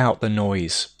block out the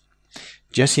noise.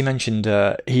 Jesse mentioned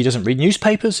he doesn't read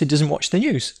newspapers, he doesn't watch the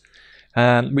news,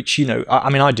 which,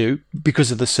 I do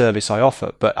because of the service I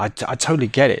offer, but I totally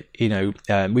get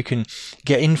it. We can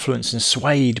get influenced and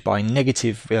swayed by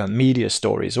negative media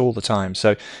stories all the time,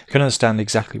 so I can understand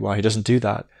exactly why he doesn't do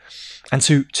that. And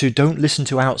to don't listen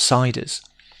to outsiders.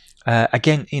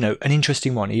 Again, an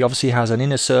interesting one. He obviously has an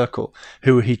inner circle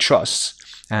who he trusts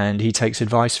and he takes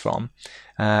advice from,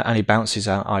 and he bounces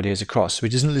out ideas across. So he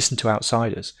doesn't listen to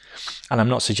outsiders. And I'm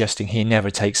not suggesting he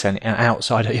never takes an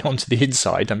outsider onto the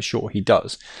inside. I'm sure he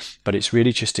does. But it's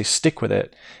really just to stick with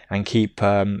it and keep,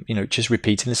 just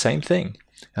repeating the same thing.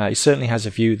 He certainly has a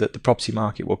view that the property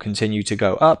market will continue to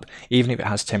go up, even if it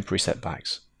has temporary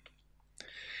setbacks.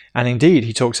 And indeed,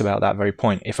 he talks about that very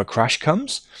point. If a crash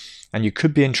comes, and you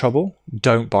could be in trouble,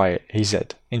 don't buy it, he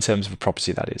said, in terms of a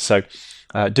property, that is. So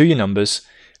do your numbers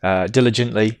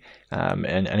diligently,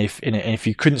 and if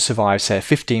you couldn't survive, say, a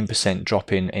 15%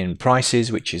 drop in prices,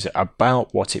 which is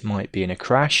about what it might be in a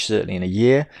crash, certainly in a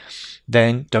year,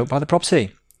 then don't buy the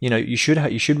property. You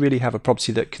should really have a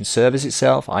property that can service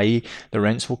itself, i.e. the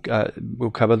rents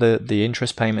will cover the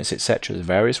interest payments, etc. There's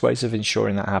various ways of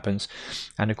ensuring that happens.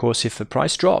 And of course, if the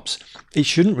price drops, it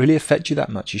shouldn't really affect you that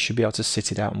much. You should be able to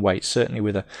sit it out and wait, certainly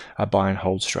with a buy and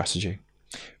hold strategy.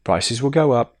 Prices will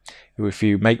go up. If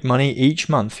you make money each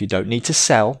month, you don't need to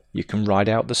sell. You can ride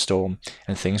out the storm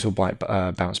and things will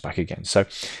bounce back again. So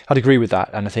I'd agree with that.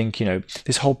 And I think,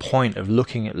 this whole point of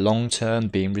looking at long-term,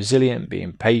 being resilient,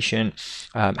 being patient,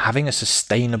 having a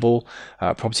sustainable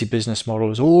property business model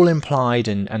is all implied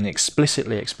and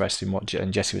explicitly expressed in what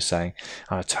Jesse was saying.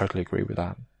 And I totally agree with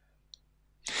that.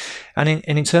 And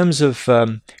in terms of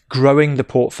growing the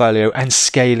portfolio and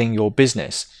scaling your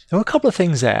business, there were a couple of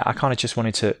things there I kind of just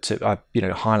wanted to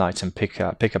highlight and pick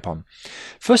up on.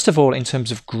 First of all, in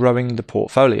terms of growing the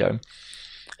portfolio,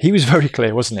 he was very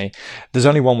clear, wasn't he? There's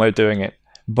only one way of doing it: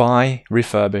 buy,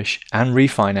 refurbish, and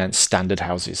refinance standard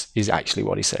houses is actually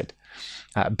what he said.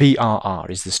 BRR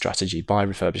is the strategy: buy,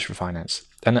 refurbish, refinance.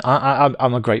 And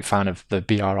I'm a great fan of the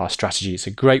BRR strategy. It's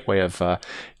a great way of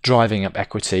driving up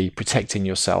equity, protecting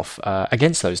yourself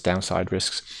against those downside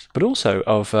risks, but also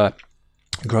of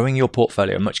growing your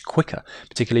portfolio much quicker,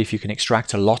 particularly if you can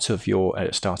extract a lot of your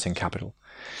starting capital.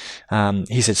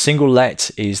 He said single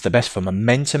let is the best for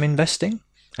momentum investing,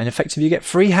 and effectively you get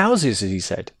free houses, as he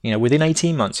said. Within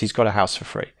 18 months he's got a house for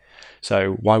free.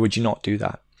 So why would you not do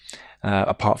that?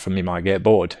 Apart from you might get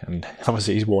bored, and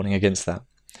obviously he's warning against that.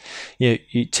 You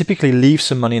typically leave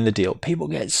some money in the deal. People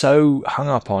get so hung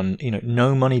up on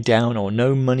no money down or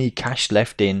no money cash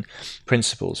left in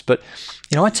principles, but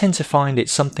I tend to find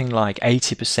it's something like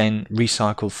 80%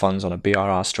 recycled funds on a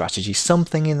BRR strategy,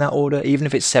 something in that order. Even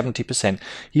if it's 70%,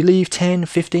 you leave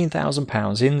 10,000-15,000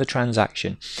 pounds in the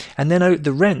transaction, and then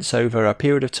the rents over a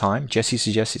period of time, Jesse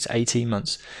suggests it's 18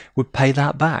 months, would pay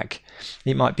that back.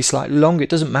 It might be slightly longer, it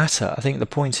doesn't matter. I think the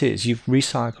point is you've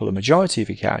recycled a majority of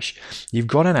your cash, you've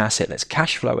got an asset that's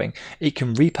cash flowing, it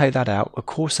can repay that out. Of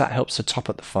course that helps to top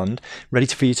up the fund, ready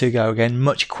for you to go again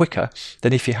much quicker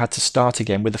than if you had to start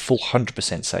again with the full 100%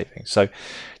 savings. So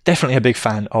definitely a big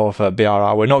fan of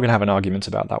BRR. We're not going to have an argument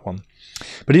about that one.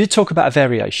 But he did talk about a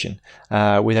variation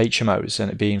with HMOs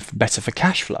and it being better for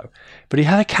cash flow. But he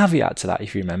had a caveat to that,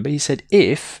 if you remember. He said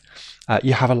if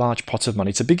you have a large pot of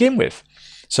money to begin with.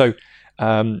 So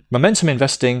momentum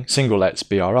investing, single lets,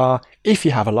 BRR. If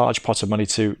you have a large pot of money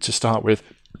to start with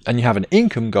and you have an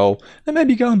income goal, then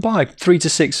maybe go and buy 3 to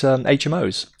 6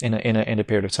 HMOs in a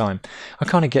period of time. I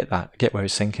kind of get that, get where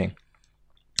he's thinking.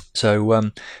 So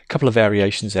a couple of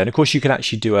variations there. And of course, you can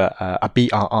actually do a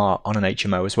BRR on an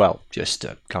HMO as well, just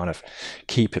to kind of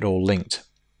keep it all linked.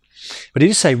 But he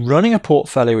did say running a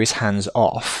portfolio is hands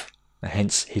off,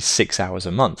 hence his 6 hours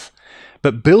a month.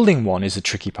 But building one is the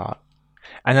tricky part.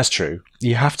 And that's true.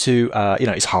 You have to,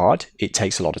 it's hard. It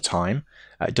takes a lot of time.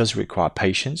 It does require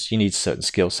patience. You need certain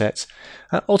skill sets.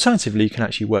 Alternatively, you can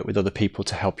actually work with other people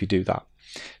to help you do that.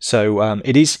 So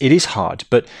it is hard.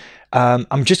 But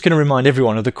I'm just going to remind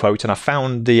everyone of the quote, and I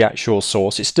found the actual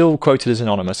source. It's still quoted as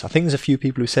anonymous. I think there's a few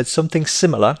people who said something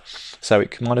similar, so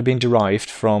it might have been derived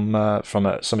from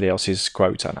somebody else's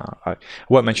quote. And I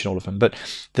won't mention all of them. But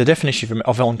the definition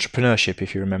of entrepreneurship,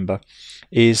 if you remember,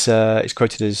 is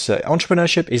quoted as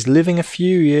entrepreneurship is living a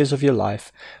few years of your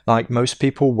life like most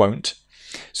people won't,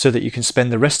 so that you can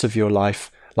spend the rest of your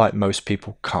life like most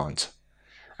people can't.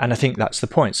 And I think that's the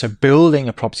point. So building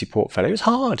a property portfolio is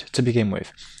hard to begin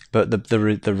with, but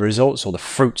the results or the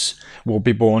fruits will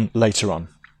be born later on.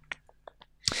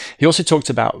 He also talked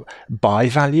about buy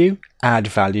value, add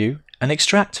value, and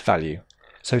extract value.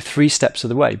 So 3 steps of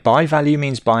the way. Buy value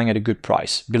means buying at a good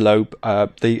price, below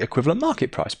the equivalent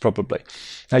market price, probably.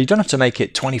 Now, you don't have to make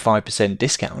it 25%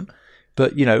 discount,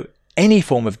 but any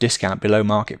form of discount below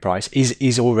market price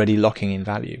is already locking in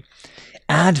value.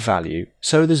 Add value.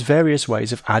 So there's various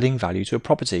ways of adding value to a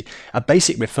property. A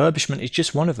basic refurbishment is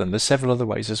just one of them. There's several other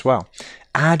ways as well.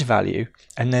 Add value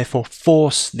and therefore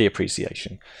force the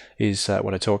appreciation is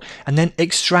what I talk. And then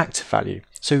extract value.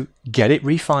 So get it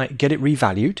revalued,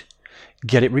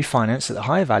 get it refinanced at the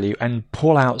higher value, and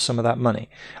pull out some of that money.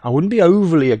 I wouldn't be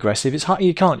overly aggressive. It's hard.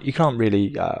 You can't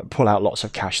really pull out lots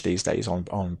of cash these days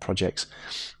on projects.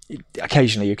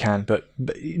 Occasionally you can, but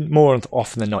more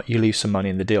often than not you leave some money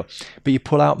in the deal. But you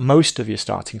pull out most of your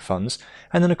starting funds,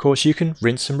 and then of course you can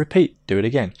rinse and repeat, do it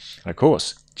again. And of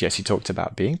course Jesse talked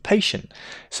about being patient.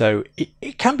 So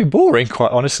it can be boring,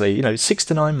 quite honestly. 6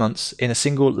 to 9 months in a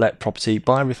single let property,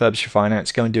 buy, refurbish,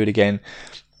 refinance, go and do it again.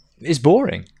 It's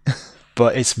boring,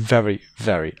 but it's very,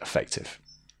 very effective.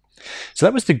 So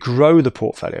that was the grow the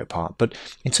portfolio part. But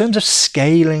in terms of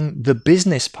scaling the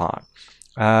business part,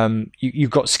 you've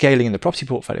got scaling in the property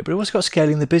portfolio, but you've also got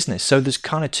scaling the business. So there's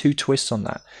kind of 2 twists on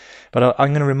that. But I'm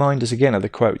going to remind us again of the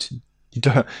quote: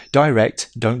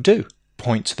 direct, don't do.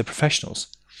 Point to the professionals.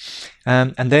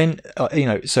 And then,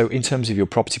 so in terms of your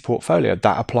property portfolio,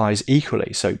 that applies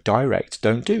equally. So direct,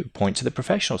 don't do. Point to the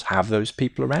professionals. Have those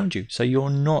people around you. So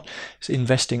you're not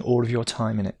investing all of your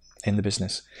time in the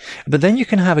business. But then you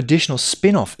can have additional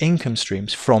spin-off income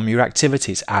streams from your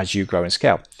activities as you grow and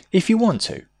scale, if you want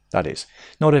to. That is,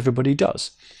 not everybody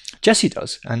does. Jesse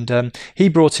does, and he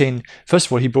brought in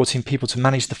people to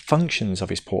manage the functions of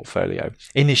his portfolio,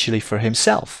 initially for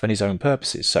himself and his own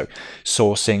purposes. So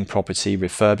sourcing, property,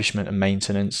 refurbishment and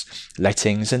maintenance,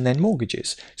 lettings, and then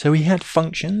mortgages. So he had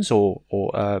functions or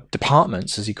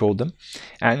departments, as he called them,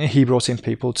 and he brought in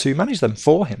people to manage them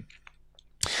for him.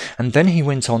 And then he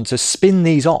went on to spin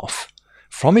these off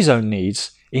from his own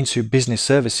needs into business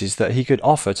services that he could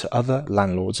offer to other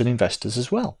landlords and investors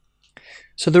as well.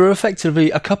 So there are effectively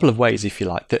a couple of ways, if you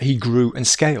like, that he grew and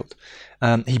scaled.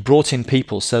 He brought in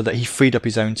people so that he freed up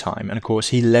his own time. And of course,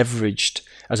 he leveraged,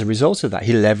 as a result of that,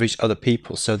 he leveraged other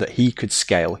people so that he could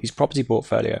scale his property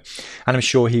portfolio. And I'm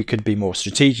sure he could be more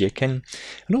strategic, and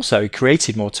also he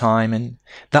created more time. And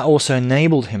that also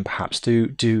enabled him perhaps to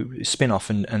do spin off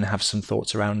and have some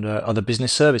thoughts around other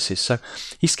business services. So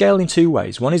he scaled in two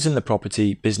ways. One is in the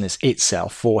property business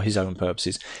itself for his own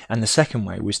purposes. And the second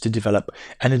way was to develop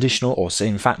an additional, or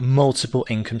in fact, multiple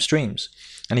income streams.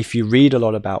 And if you read a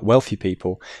lot about wealthy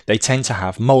people, they tend to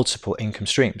have multiple income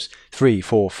streams, 3,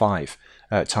 4, 5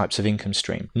 types of income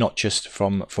stream, not just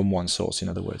from one source, in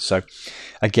other words. So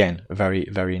again, a very,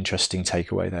 very interesting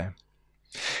takeaway there.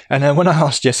 And when I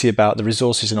asked Jesse about the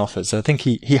resources and offers, I think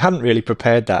he hadn't really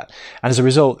prepared that. And as a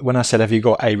result, when I said, have you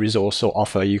got a resource or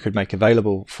offer you could make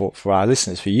available for our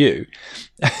listeners, for you,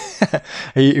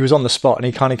 he was on the spot, and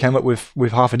he kind of came up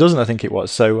with half a dozen, I think it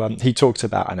was. So he talked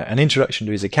about an introduction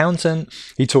to his accountant.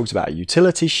 He talked about a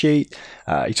utility sheet.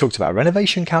 He talked about a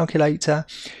renovation calculator,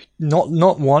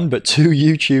 not one, but 2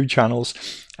 YouTube channels,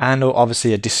 and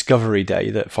obviously a discovery day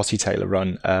that Fossey Taylor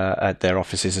run at their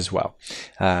offices as well.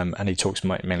 And he talks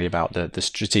mainly about the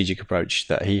strategic approach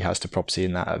that he has to property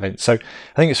in that event. So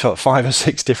I think it's 5 or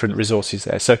 6 different resources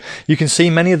there. So you can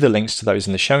see many of the links to those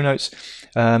in the show notes.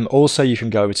 Also, you can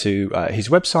go over to his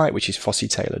website, which is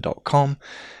fosseytaylor.com.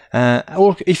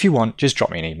 Or if you want, just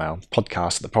drop me an email,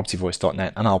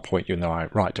 podcast@thepropertyvoice.net, and I'll point you in the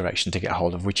right direction to get a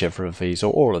hold of whichever of these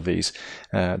or all of these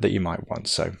that you might want.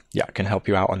 So yeah, I can help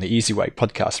you out on the easy way,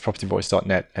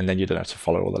 podcast@thepropertyvoice.net, and then you don't have to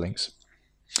follow all the links.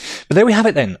 But there we have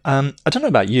it then. I don't know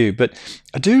about you, but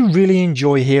I do really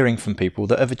enjoy hearing from people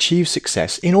that have achieved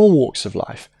success in all walks of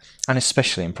life, and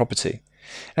especially in property.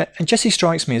 And Jesse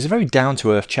strikes me as a very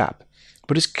down-to-earth chap,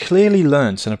 but has clearly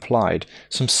learnt and applied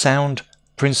some sound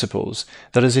principles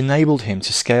that has enabled him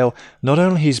to scale not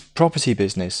only his property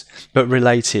business, but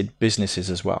related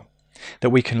businesses as well, that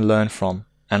we can learn from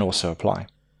and also apply.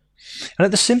 And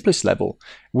at the simplest level,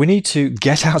 we need to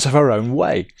get out of our own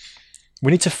way.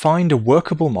 We need to find a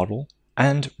workable model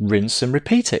and rinse and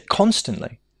repeat it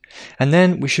constantly. And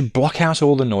then we should block out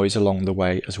all the noise along the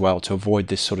way as well to avoid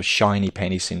this sort of shiny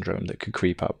penny syndrome that could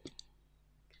creep up.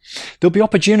 There'll be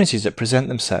opportunities that present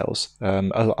themselves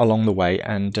along the way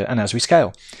and as we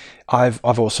scale. I've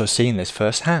also seen this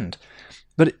firsthand.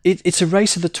 But it's a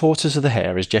race of the tortoise or the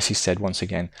hare, as Jesse said once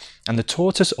again, and the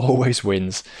tortoise always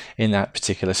wins in that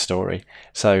particular story.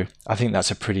 So I think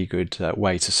that's a pretty good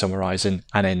way to summarize and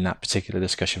end that particular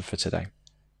discussion for today.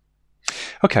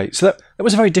 Okay, so that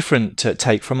was a very different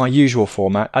take from my usual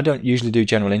format. I don't usually do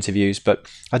general interviews, but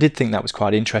I did think that was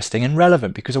quite interesting and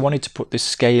relevant because I wanted to put this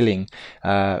scaling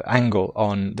angle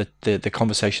on the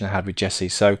conversation I had with Jesse.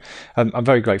 So I'm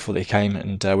very grateful that he came,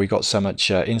 and we got so much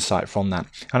insight from that,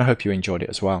 and I hope you enjoyed it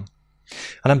as well.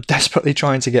 And I'm desperately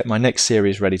trying to get my next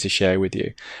series ready to share with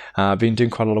you. I've been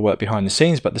doing quite a lot of work behind the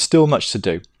scenes, but there's still much to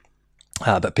do.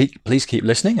 But please keep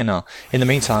listening, and in the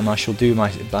meantime I shall do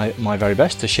my very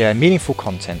best to share meaningful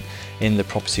content in the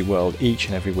property world each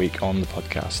and every week on the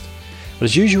podcast. But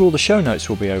as usual, the show notes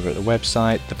will be over at the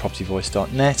website,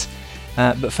 thepropertyvoice.net.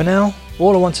 But for now,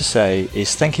 all I want to say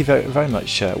is thank you very, very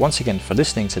much once again for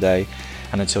listening today,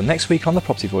 and until next week on the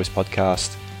Property Voice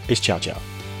podcast, it's ciao ciao.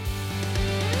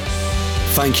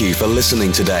 Thank you for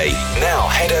listening today. Now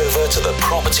head over to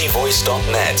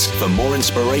thepropertyvoice.net for more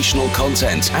inspirational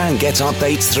content and get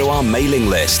updates through our mailing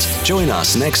list. Join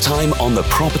us next time on the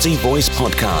Property Voice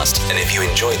podcast. And if you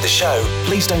enjoyed the show,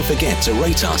 please don't forget to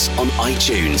rate us on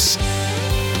iTunes.